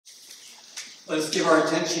Let's give our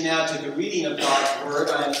attention now to the reading of God's Word.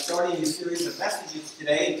 I am starting a series of messages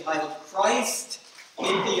today entitled Christ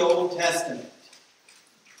in the Old Testament.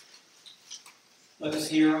 Let us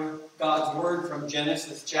hear God's Word from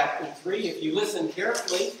Genesis chapter 3. If you listen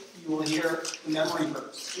carefully, you will hear the memory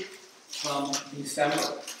verse from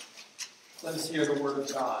December. Let us hear the Word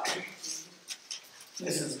of God.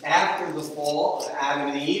 This is after the fall of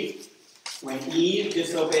Adam and Eve, when Eve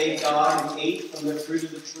disobeyed God and ate from the fruit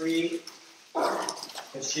of the tree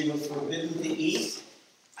that she was forbidden to eat.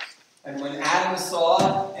 And when Adam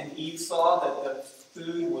saw and Eve saw that the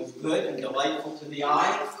food was good and delightful to the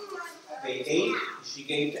eye, they ate. She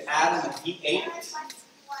gave to Adam and he ate it.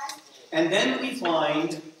 And then we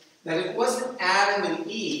find that it wasn't Adam and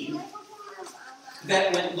Eve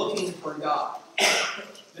that went looking for God.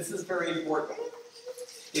 This is very important.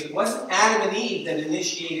 It wasn't Adam and Eve that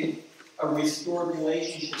initiated a restored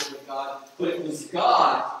relationship with God, but it was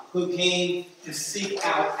God who came to seek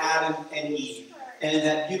out Adam and Eve. And in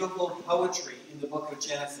that beautiful poetry in the book of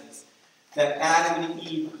Genesis, that Adam and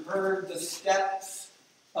Eve heard the steps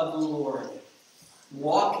of the Lord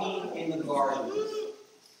walking in the garden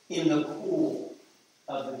in the cool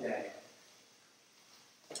of the day.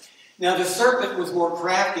 Now the serpent was more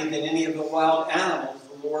crafty than any of the wild animals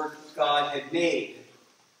the Lord God had made.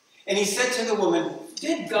 And he said to the woman,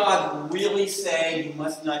 "Did God really say you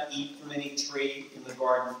must not eat from any tree in the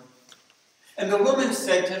garden?" And the woman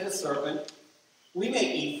said to the serpent, "We may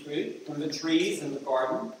eat fruit from the trees in the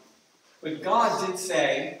garden, but God did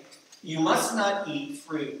say, you must not eat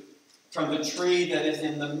fruit from the tree that is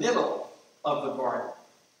in the middle of the garden,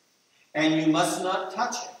 and you must not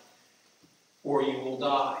touch it, or you will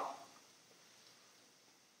die."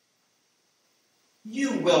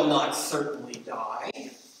 "You will not certainly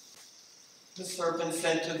die," the serpent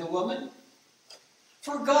said to the woman,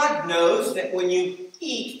 "for God knows that when you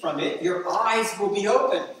eat from it, your eyes will be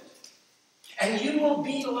opened, and you will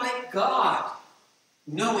be like God,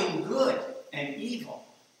 knowing good and evil."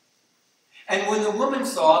 And when the woman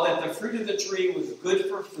saw that the fruit of the tree was good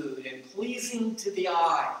for food and pleasing to the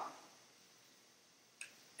eye,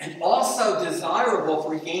 and also desirable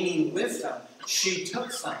for gaining wisdom, she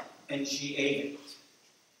took some and she ate it.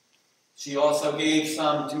 She also gave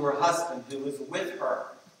some to her husband who was with her,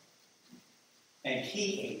 and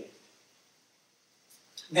he ate it.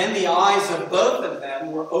 Then the eyes of both of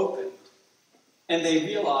them were opened, and they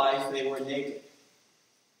realized they were naked.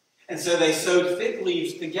 And so they sewed fig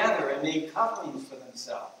leaves together and made coverings for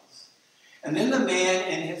themselves. And then the man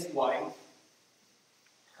and his wife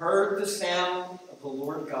heard the sound of the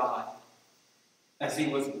Lord God as he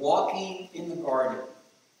was walking in the garden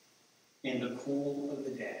in the cool of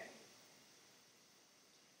the day.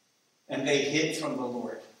 And they hid from the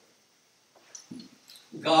Lord.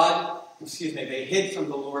 They hid from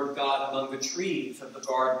the Lord God among the trees of the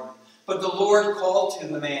garden. But the Lord called to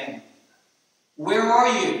the man, "Where are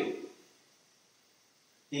you?"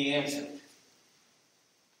 He answered,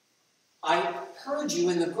 "I heard you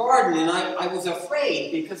in the garden, and I was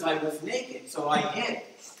afraid because I was naked, so I hid."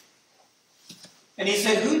 And he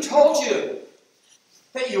said, "Who told you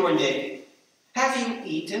that you were naked? Have you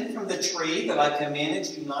eaten from the tree that I commanded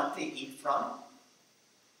you not to eat from?"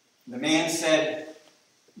 The man said,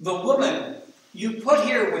 "The woman you put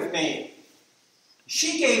here with me,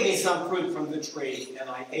 she gave me some fruit from the tree, and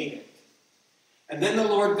I ate it." And then the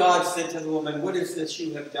Lord God said to the woman, "What is this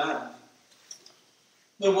you have done?"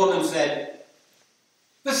 The woman said,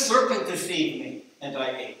 "The serpent deceived me, and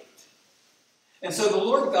I ate it." And so the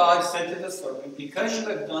Lord God said to the serpent, "Because you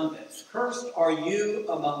have done this, cursed are you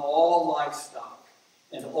among all livestock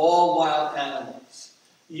and all wild animals.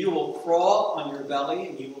 You will crawl on your belly,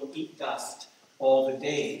 and you will eat dust all the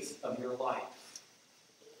days of your life."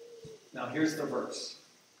 Now here's the verse.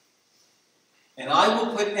 "And I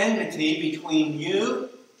will put enmity between you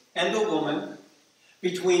and the woman,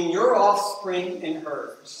 between your offspring and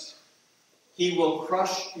hers. He will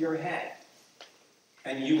crush your head,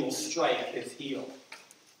 and you will strike his heel."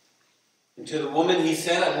 And to the woman he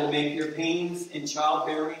said, "I will make your pains in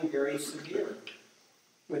childbearing very severe.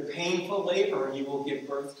 With painful labor you will give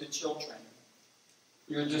birth to children.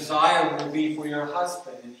 Your desire will be for your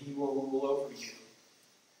husband, and he will rule over you."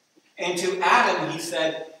 And to Adam he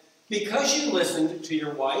said, "Because you listened to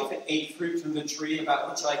your wife and ate fruit from the tree about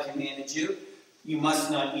which I commanded you, you must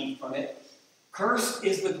not eat from it. Cursed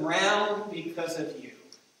is the ground because of you.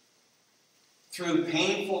 Through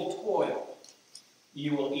painful toil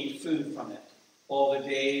you will eat food from it all the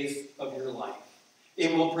days of your life.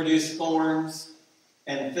 It will produce thorns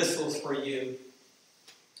and thistles for you,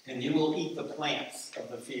 and you will eat the plants of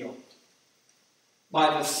the field. By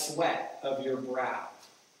the sweat of your brow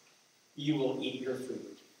you will eat your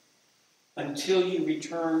food, until you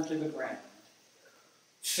return to the ground,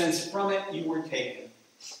 since from it you were taken.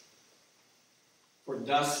 For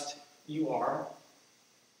dust you are,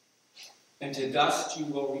 and to dust you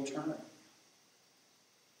will return.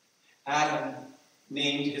 Adam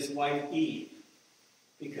named his wife Eve,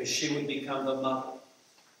 because she would become the mother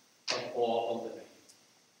of all the living.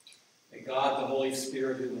 May God, the Holy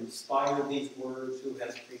Spirit, who inspired these words, who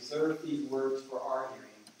has preserved these words for our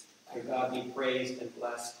hearing, may God be praised and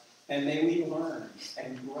blessed, and may we learn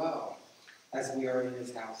and grow as we are in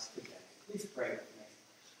his house today. Please pray with me.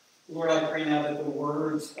 Lord, I pray now that the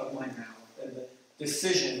words of my mouth and the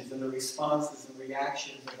decisions and the responses and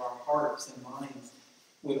reactions of our hearts and minds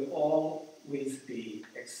would always be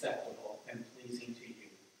acceptable and pleasing to you.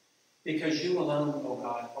 Because you alone, O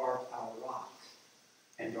God, are our rock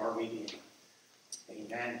and our Redeemer.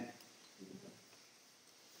 Amen.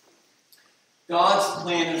 God's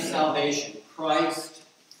plan of salvation, Christ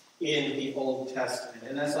in the Old Testament.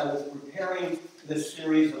 And as I was preparing this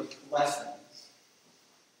series of lessons,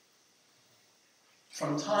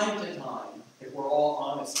 from time to time, if we're all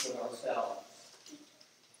honest with ourselves,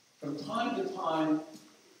 from time to time,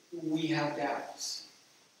 we have doubts.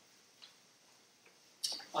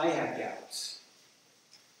 I have doubts.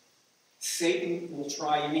 Satan will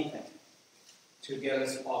try anything to get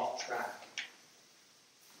us off track.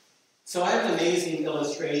 So I have an amazing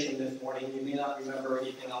illustration this morning. You may not remember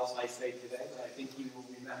anything else I say today, but I think you will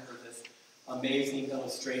remember this amazing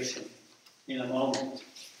illustration in a moment.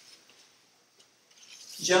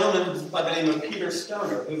 A gentleman by the name of Peter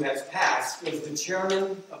Stoner, who has passed, was the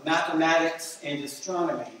chairman of mathematics and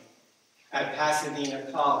astronomy at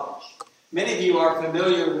Pasadena College. Many of you are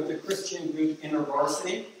familiar with the Christian group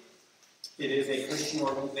InterVarsity. It is a Christian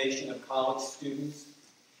organization of college students.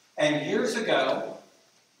 And years ago,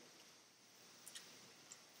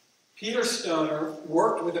 Peter Stoner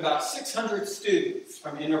worked with about 600 students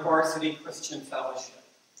from InterVarsity Christian Fellowship.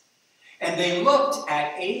 And they looked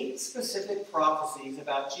at 8 specific prophecies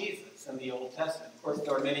about Jesus in the Old Testament. Of course,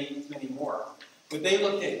 there are many, many more. But they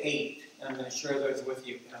looked at 8, and I'm going to share those with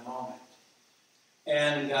you in a moment.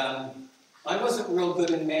 And I wasn't real good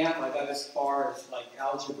in math. I got as far as like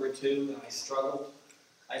Algebra 2, and I struggled.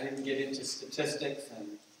 I didn't get into statistics and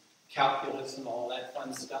calculus and all that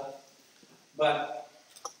fun stuff. But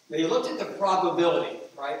they looked at the probability,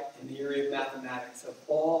 right, in the area of mathematics, of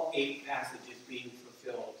all 8 passages being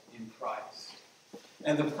fulfilled in Christ.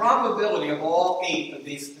 And the probability of all 8 of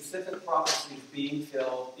these specific prophecies being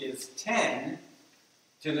filled is 10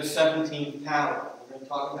 to the 17th power. We're going to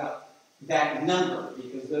talk about that number,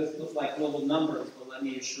 because those look like little numbers, but let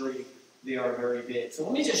me assure you, they are very big. So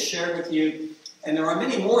let me just share with you, and there are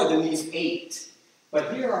many more than these 8,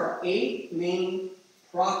 but here are 8 main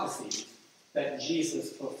prophecies that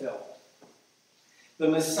Jesus fulfilled. The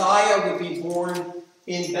Messiah would be born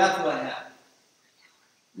in Bethlehem,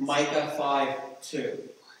 Micah 5:2.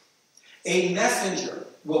 A messenger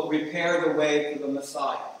will prepare the way for the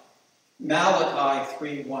Messiah, Malachi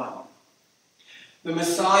 3:1. The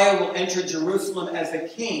Messiah will enter Jerusalem as a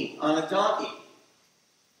king on a donkey,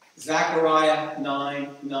 Zechariah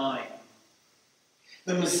 9:9.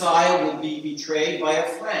 The Messiah will be betrayed by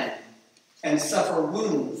a friend and suffer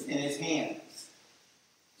wounds in his hands,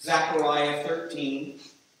 Zechariah 13,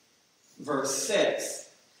 verse 6.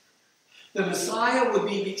 The Messiah would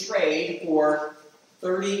be betrayed for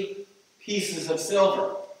 30 pieces of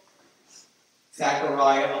silver,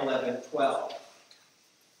 Zechariah 11:12.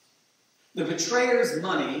 The betrayer's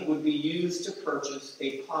money would be used to purchase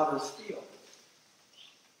a potter's field,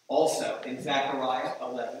 also in Zechariah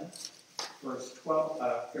 11, verse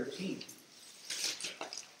 13.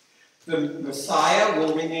 The Messiah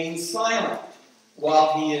will remain silent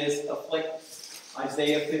while he is afflicted,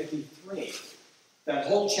 Isaiah 53. That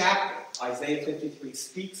whole chapter, Isaiah 53,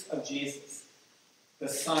 speaks of Jesus, the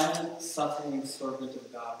silent, suffering servant of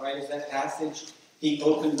God. Right as that passage, he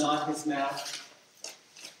opened not his mouth.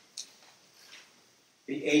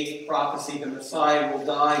 The 8th prophecy, the Messiah will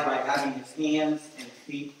die by having his hands and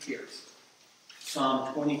feet pierced.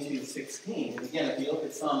 Psalm 22:16. And again, if you look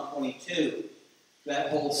at Psalm 22, that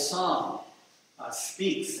whole psalm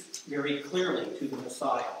speaks very clearly to the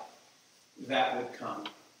Messiah that would come.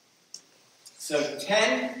 So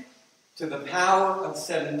 10 to the power of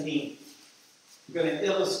 17. I'm going to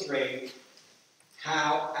illustrate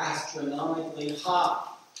how astronomically high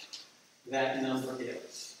that number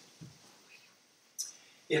is.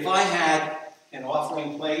 If I had an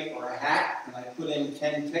offering plate or a hat and I put in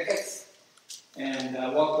 10 tickets and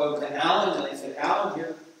walked over to Alan and I said, Alan,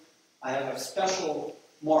 here, I have a special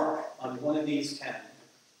mark on one of these 10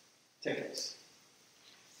 tickets.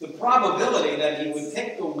 The probability that he would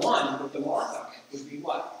pick the one with the mark on it would be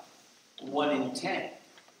what? 1 in 10.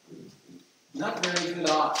 Not very good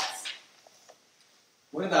odds.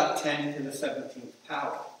 What about 10 to the 17th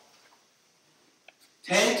power?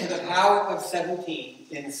 10 to the power of 17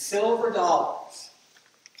 in silver dollars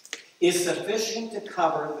is sufficient to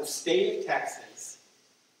cover the state of Texas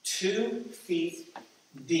 2 feet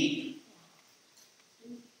deep.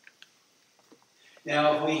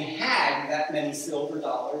 Now, if we had that many silver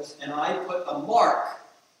dollars, and I put a mark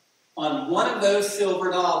on one of those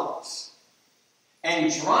silver dollars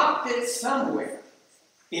and dropped it somewhere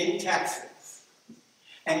in Texas,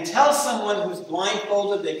 and tell someone who's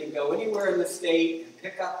blindfolded they can go anywhere in the state and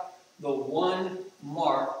pick up the one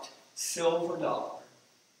marked silver dollar,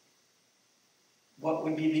 what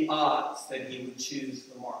would be the odds that he would choose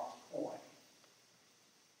the marked coin?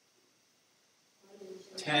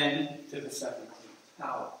 10 to the 17th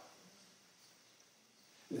power.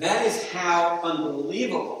 That is how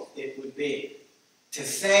unbelievable it would be to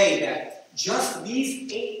say that just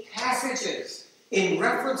these 8 passages in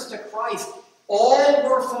reference to Christ all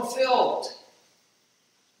were fulfilled.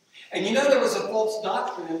 And you know, there was a false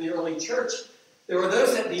doctrine in the early church. There were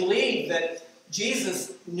those that believed that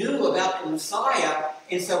Jesus knew about the Messiah,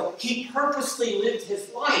 and so he purposely lived his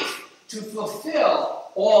life to fulfill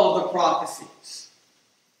all of the prophecies.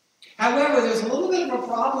 However, there's a little bit of a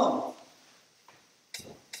problem.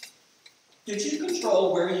 Did you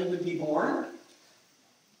control where he would be born?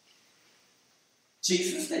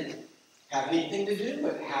 Jesus didn't have anything to do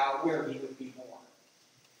with where he would be born.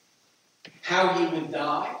 How he would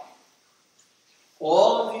die.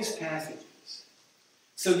 All of these passages.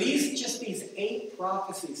 So these 8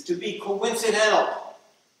 prophecies, to be coincidental,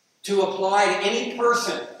 to apply to any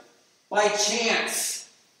person by chance,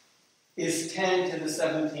 is 10 to the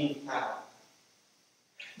 17th power.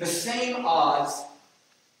 The same odds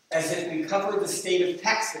as if we covered the state of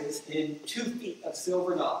Texas in 2 feet of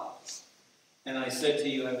silver dollars. And I said to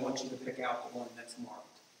you, I want you to pick out the one that's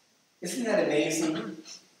marked. Isn't that amazing?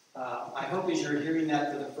 I hope as you're hearing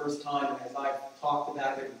that for the first time, and as I've talked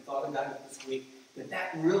about it and thought about it this week,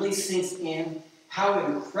 that really sinks in how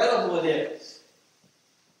incredible it is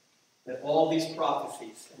that all these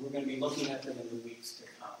prophecies, and we're going to be looking at them in the weeks to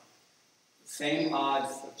come, the same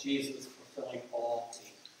odds of Jesus fulfilling all the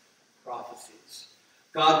prophecies.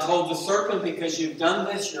 God told the serpent, because you've done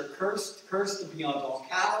this, you're cursed, cursed to be on all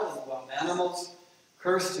cattle and wild animals,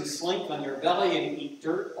 cursed to slink on your belly and eat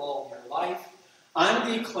dirt all your life.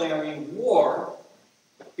 I'm declaring war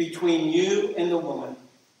between you and the woman,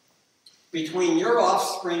 between your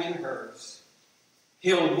offspring and hers.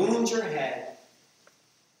 He'll wound your head,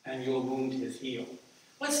 and you'll wound his heel.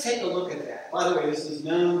 Let's take a look at that. By the way, this is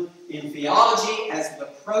known in theology as the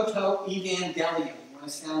proto-evangelium. You want to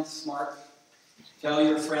sound smart? Tell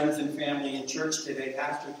your friends and family in church today,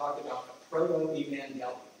 Pastor talked about the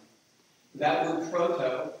proto-evangelium. That word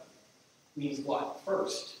proto means what?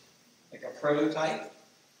 First. Like a prototype.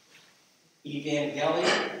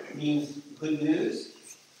 Evangelium means good news.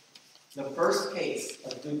 The first case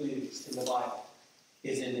of good news in the Bible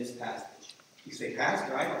is in this passage. You say,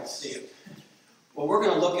 Pastor, I don't see it. Well, we're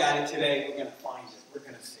going to look at it today. We're going to find it. We're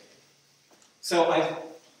going to see it. So I've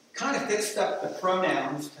kind of fixed up the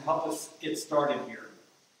pronouns to help us get started here.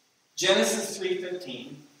 Genesis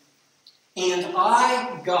 3:15. And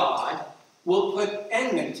I, God, will put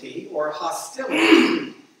enmity or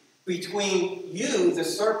hostility between you, the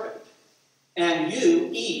serpent, and you,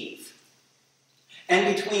 Eve,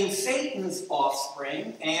 and between Satan's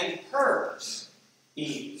offspring and hers,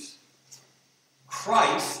 Eve's.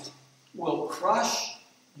 Christ will crush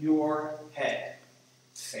your head,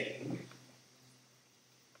 Satan.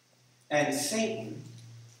 And Satan,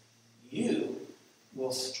 you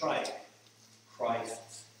will strike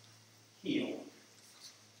Christ's heel.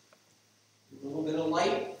 A little bit of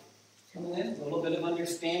light coming in, a little bit of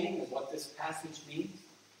understanding of what this passage means.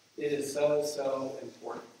 It is so, so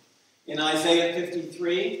important. In Isaiah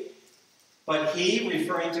 53, but he,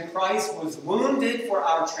 referring to Christ, was wounded for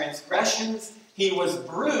our transgressions. He was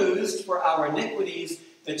bruised for our iniquities.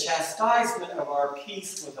 The chastisement of our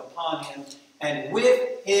peace was upon him. And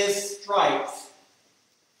with his stripes,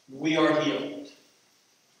 we are healed.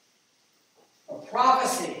 A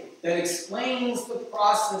prophecy that explains the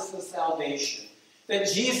process of salvation.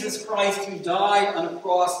 That Jesus Christ, who died on a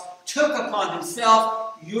cross, took upon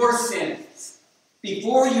himself your sins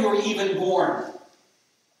before you were even born.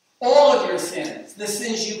 All of your sins, the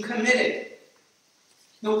sins you committed,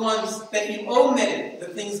 the ones that you omitted,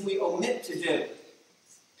 the things we omit to do,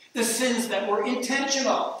 the sins that were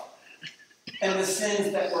intentional, and the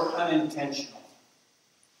sins that were unintentional.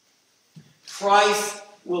 Christ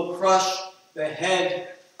will crush the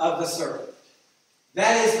head of the serpent.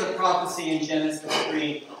 That is the prophecy in Genesis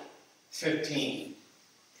 3:15.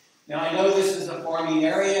 Now, I know this is a farming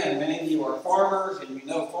area, and many of you are farmers, and you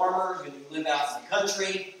know farmers, and you live out in the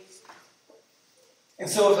country. And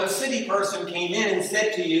so if a city person came in and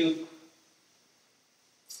said to you,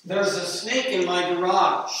 there's a snake in my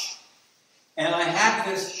garage, and I have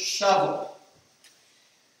this shovel.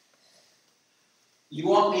 You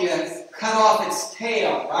want me to cut off its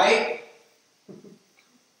tail, right?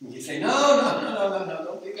 And you say, no,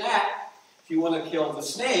 don't do that. If you want to kill the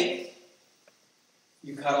snake,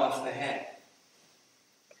 you cut off the head.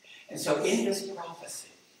 And so in this prophecy,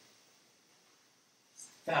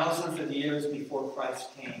 thousands of years before Christ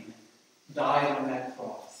came, died on that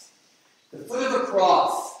cross. The foot of the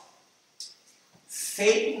cross,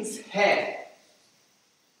 Satan's head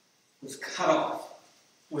was cut off,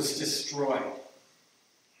 was destroyed.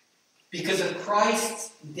 Because of Christ's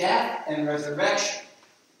death and resurrection,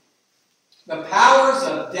 the powers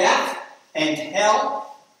of death and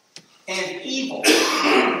hell and evil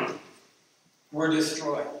were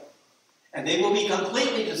destroyed. And they will be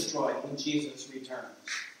completely destroyed when Jesus returns.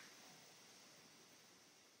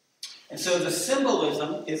 And so the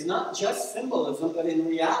symbolism is not just symbolism, but in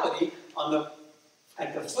reality,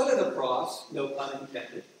 at the foot of the cross, no pun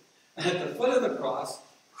intended, at the foot of the cross,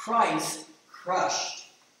 Christ crushed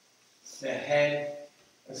the head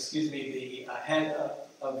of the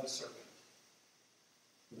serpent.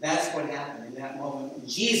 That's what happened in that moment when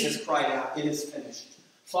Jesus cried out, "It is finished.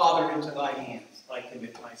 Father, into thy hands I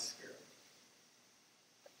commit my spirit."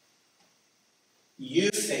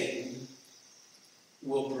 You, Satan,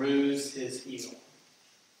 will bruise his heel.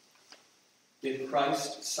 Did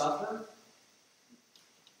Christ suffer?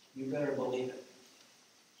 You better believe it.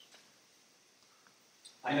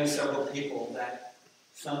 I know several people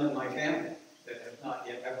some in my family, that have not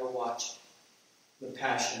yet ever watched The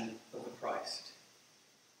Passion of the Christ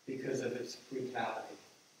because of its brutality.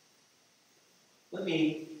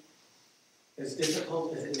 As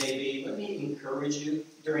difficult as it may be, let me encourage you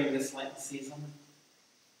during this Lenten season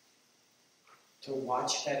to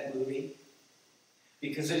watch that movie,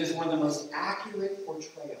 because it is one of the most accurate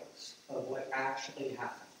portrayals of what actually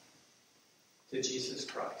happened to Jesus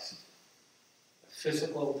Christ. The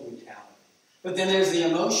physical brutality. But then there's the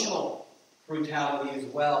emotional brutality as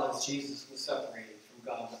well, as Jesus was separated from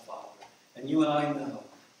God the Father. And you and I know,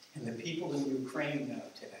 and the people in Ukraine know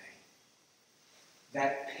today,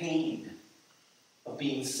 that pain of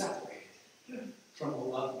being separated from a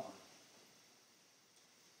loved one.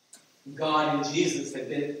 God and Jesus had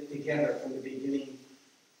been together from the beginning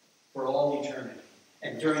for all eternity.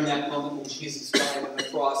 And during that moment when Jesus died on the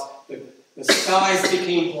cross, the skies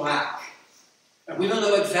became black. And we don't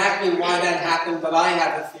know exactly why that happened, but I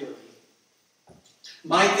have a theory.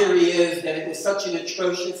 My theory is that it was such an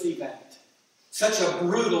atrocious event, such a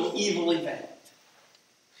brutal, evil event,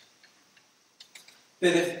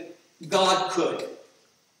 that if God could,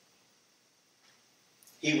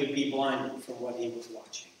 he would be blinded from what he was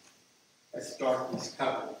watching, as darkness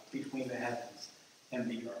covered between the heavens and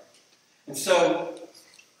the earth. And so,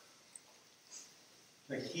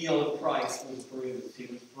 the heel of Christ was bruised. He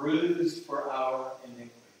was bruised for our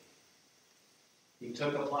iniquity. He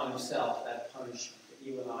took upon himself that punishment that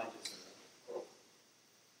you and I deserve.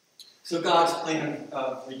 So God's plan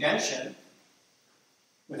of redemption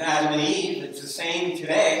with Adam and Eve, it's the same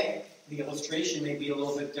today. The illustration may be a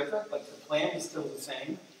little bit different, but the plan is still the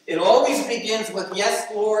same. It always begins with,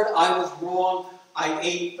 "Yes, Lord, I was wrong. I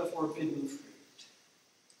ate the forbidden fruit."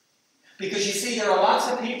 Because you see, there are lots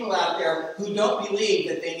of people out there who don't believe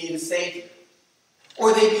that they need a Savior.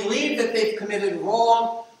 Or they believe that they've committed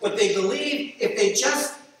wrong, but they believe if they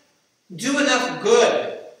just do enough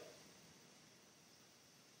good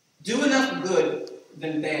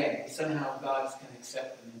than bad, somehow God's going to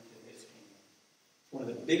accept them into his kingdom. One of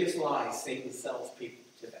the biggest lies Satan sells people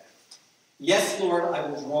today. Yes, Lord, I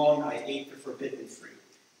was wrong. I ate the forbidden fruit.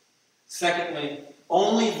 Secondly,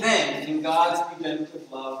 only then can God's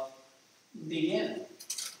redemptive love begin.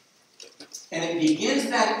 And it begins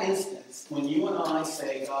that instance when you and I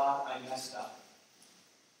say, "God, I messed up.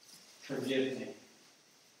 Forgive me."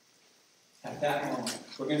 At that moment,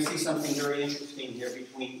 we're going to see something very interesting here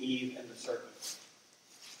between Eve and the serpent.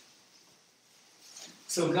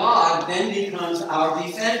 So God then becomes our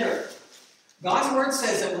defender. God's word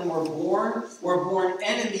says that when we're born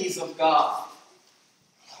enemies of God.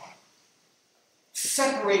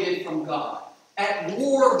 Separated from God. At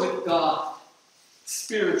war with God.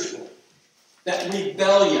 Spiritually. That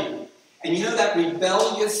rebellion. And you know that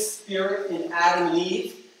rebellious spirit in Adam and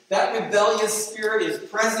Eve? That rebellious spirit is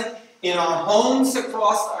present in our homes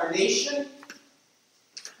across our nation.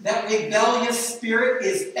 That rebellious spirit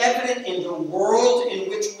is evident in the world in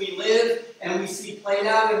which we live and we see played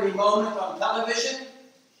out every moment on television.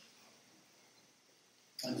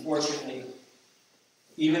 Unfortunately,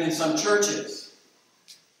 even in some churches,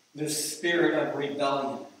 this spirit of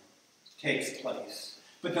rebellion takes place.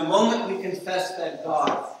 But the moment we confess that,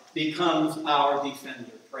 God becomes our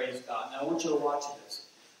defender. Praise God. Now I want you to watch this.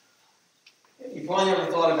 You probably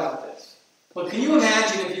never thought about this. But can you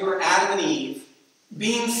imagine if you were Adam and Eve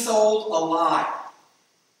being sold a lie?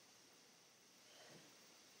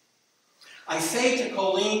 I say to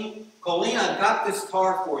Colleen, I've got this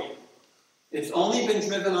car for you. It's only been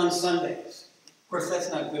driven on Sundays. Of course,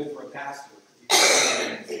 that's not good for a pastor.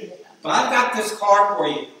 But I've got this car for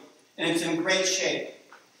you, and it's in great shape.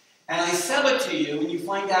 And I sell it to you, and you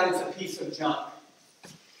find out it's a piece of junk.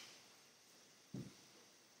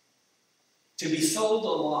 To be sold a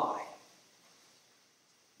lie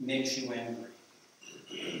makes you angry.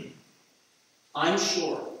 I'm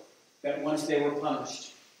sure that once they were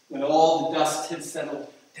punished, when all the dust had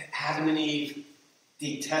settled, that Adam and Eve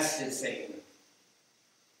detested Satan.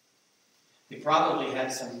 They probably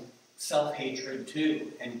had some self-hatred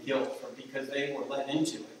too and guilt because they were led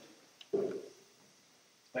into it.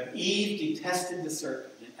 But Eve detested the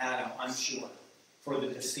serpent and Adam, I'm sure, for the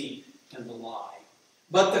deceit and the lie.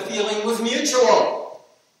 But the feeling was mutual.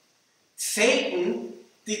 Satan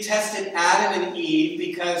detested Adam and Eve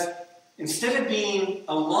because instead of being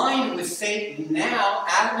aligned with Satan, now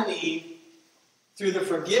Adam and Eve, through the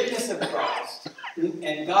forgiveness of Christ,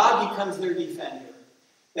 and God becomes their defender,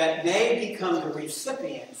 that they become the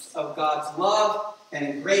recipients of God's love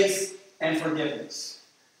and grace and forgiveness.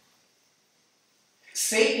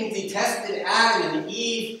 Satan detested Adam and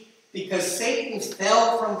Eve because Satan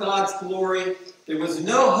fell from God's glory. There was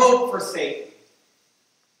no hope for Satan.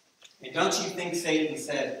 And don't you think Satan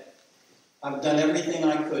said, I've done everything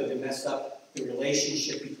I could to mess up the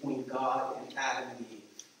relationship between God and Adam and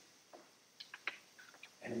Eve.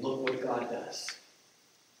 And look what God does.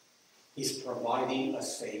 He's providing a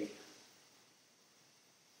Savior.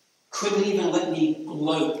 Couldn't even let me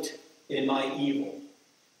gloat in my evil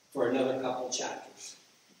for another couple chapters.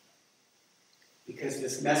 Because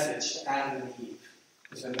this message to Adam and Eve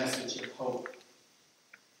is a message of hope,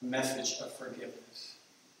 a message of forgiveness.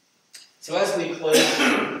 So as we close,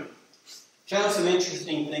 found some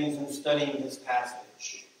interesting things in studying this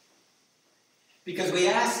passage. Because we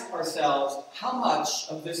ask ourselves, how much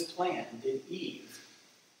of this plan did Eve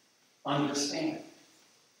understand?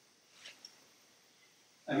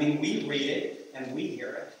 I mean, we read it and we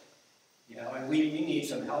hear it, and we need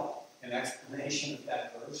some help and explanation of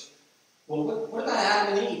that verse. Well, what about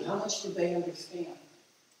Adam and Eve? How much did they understand?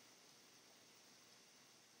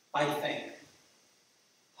 I think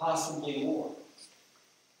possibly more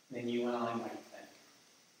than you and I might think.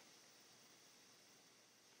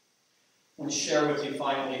 I want to share with you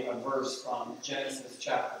finally a verse from Genesis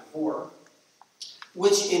chapter 4,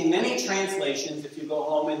 which in many translations, if you go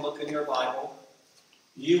home and look in your Bible,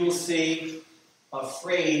 you will see a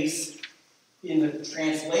phrase in the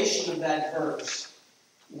translation of that verse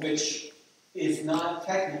which is not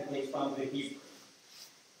technically from the Hebrew.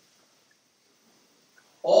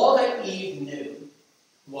 All that Eve knew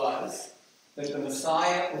was that the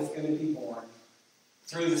Messiah was going to be born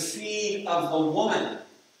through the seed of the woman.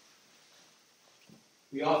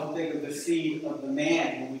 We often think of the seed of the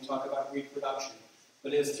man when we talk about reproduction,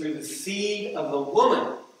 but it's through the seed of the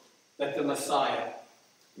woman that the Messiah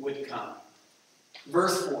would come.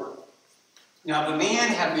 Verse 4. Now the man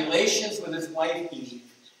had relations with his wife Eve,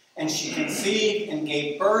 and she conceived and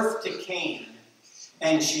gave birth to Cain.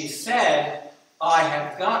 And she said, I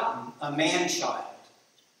have gotten a man-child.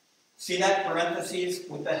 See that parentheses,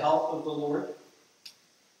 with the help of the Lord?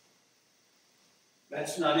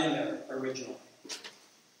 That's not in there originally.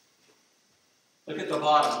 Look at the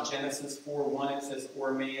bottom, Genesis 4:1, it says,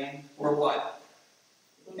 or man, or what?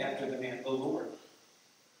 After the man, the Lord.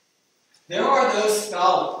 There are those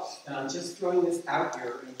scholars, and I'm just throwing this out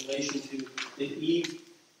here in relation to did Eve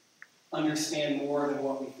understand more than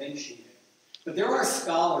what we think she did. But there are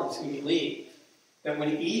scholars who believe that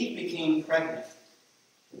when Eve became pregnant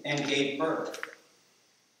and gave birth,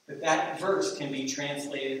 that verse can be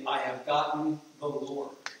translated, I have gotten the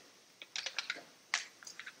Lord.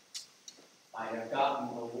 I have gotten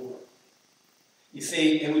the Lord. You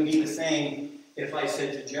see, it would be the same if I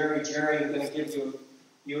said to Jerry, I'm going to give you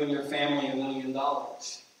and your family $1 million.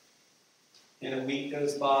 And a week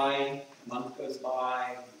goes by, a month goes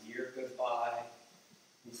by, a year goes by.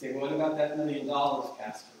 You say, what about that $1 million,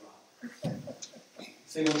 Pastor Rob? You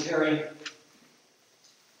say, well, Jerry,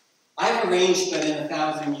 I've arranged that in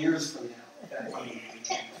 1,000 years from now, that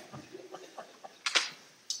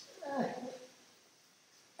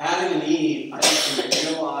Adam and Eve, I think,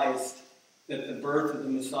 realized that the birth of the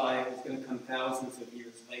Messiah was going to come thousands of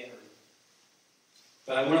years later.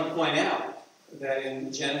 But I want to point out that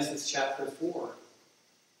in Genesis chapter 4,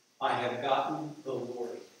 I have gotten the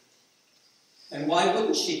Lord. And why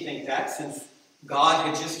wouldn't she think that, since God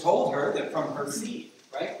had just told her that from her seed,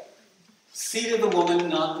 right? Seed of the woman,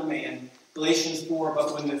 not the man. Galatians 4,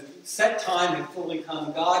 but when the set time had fully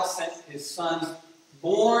come, God sent his son,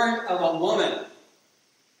 born of a woman,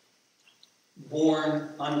 born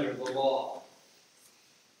under the law.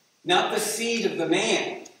 Not the seed of the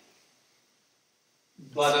man,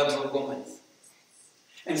 but of a woman.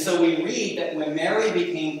 And so we read that when Mary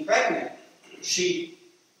became pregnant, she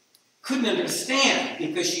couldn't understand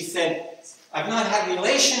because she said, I've not had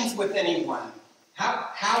relations with anyone.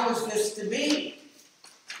 How is this to be?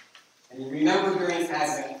 And you remember during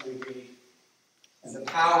Advent we read, and the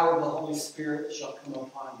power of the Holy Spirit shall come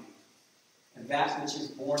upon you, and that which is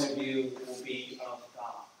born of you will be of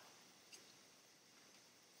God.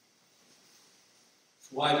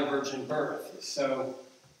 That's why the virgin birth is so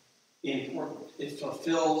important. It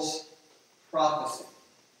fulfills prophecy.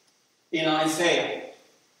 In Isaiah,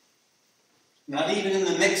 not even in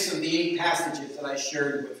the mix of the 8 passages that I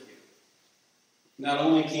shared with you, not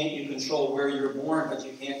only can't you control where you're born, but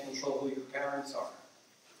you can't control who your parents are.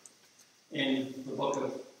 In the book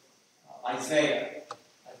of Isaiah,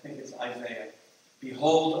 I think it's Isaiah,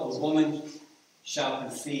 behold, a woman shall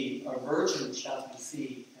conceive, a virgin shall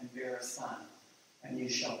conceive and bear a son, and you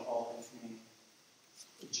shall call his name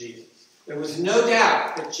Jesus. There was no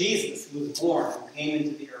doubt that Jesus, who was born and came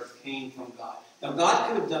into the earth, came from God. Now, God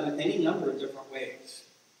could have done it any number of different ways.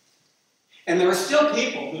 And there are still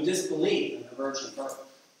people who disbelieve in the virgin birth.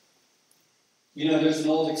 You know, there's an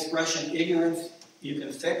old expression, ignorance you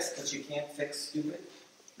can fix, but you can't fix stupid.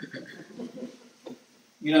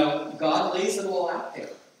 You know, God lays it all out there.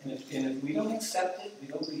 And if we don't accept it, we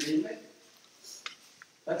don't believe it,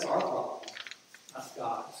 that's our problem, not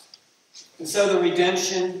God's. And so the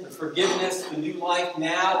redemption, the forgiveness, the new life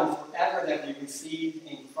now and forever that we receive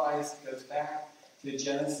in Christ goes back to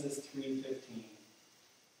Genesis 3:15.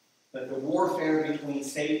 That the warfare between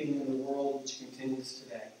Satan and the world, which continues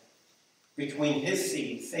today, between his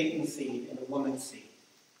seed, Satan's seed, and the woman's seed.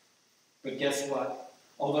 But guess what?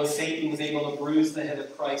 Although Satan was able to bruise the head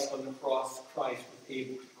of Christ on the cross, Christ was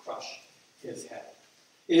able to crush his head.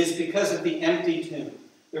 It is because of the empty tomb,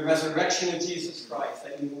 the resurrection of Jesus Christ,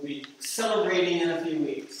 that we will be celebrating in a few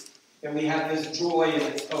weeks, that we have this joy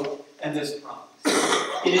and this hope and this promise.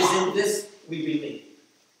 It is in this we believe,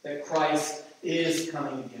 that Christ is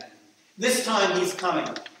coming again. This time he's coming,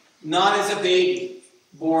 not as a baby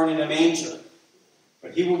born in a manger,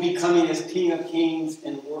 but he will be coming as King of Kings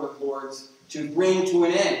and Lord of Lords to bring to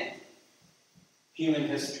an end human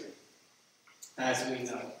history as we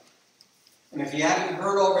know it. And if you haven't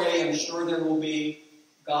heard already, I'm sure there will be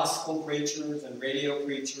gospel preachers and radio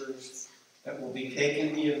preachers that will be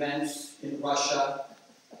taking the events in Russia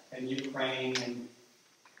and Ukraine and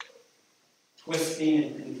twisting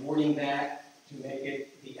and contorting that to make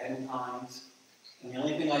it the end times. And the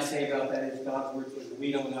only thing I say about that is God's word says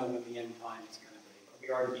we don't know when the end time is going to be, but we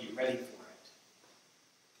are to be ready for it.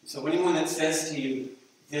 So anyone that says to you,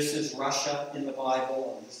 this is Russia in the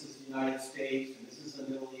Bible, and this is the United States, and this is the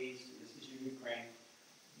Middle East, and this is Ukraine,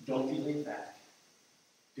 don't believe that.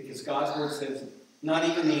 Because God's word says not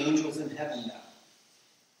even the angels in heaven know.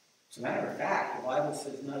 As a matter of fact, the Bible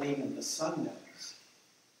says not even the Son knows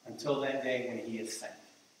until that day when he is sent.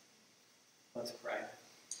 Let's pray.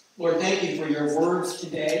 Lord, thank you for your words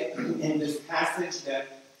today in this passage that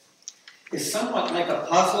is somewhat like a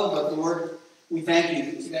puzzle, but Lord, we thank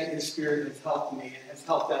you that your Spirit has helped me and has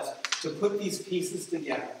helped us to put these pieces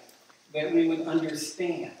together, that we would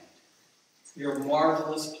understand your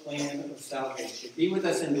marvelous plan of salvation. Be with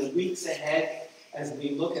us in the weeks ahead as we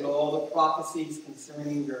look at all the prophecies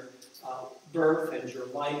concerning your birth and your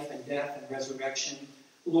life and death and resurrection.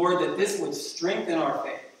 Lord, that this would strengthen our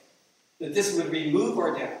faith, that this would remove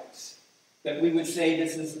our doubts, that we would say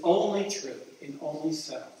this is only true and only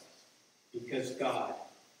so because God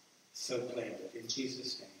so planned it. In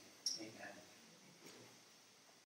Jesus' name.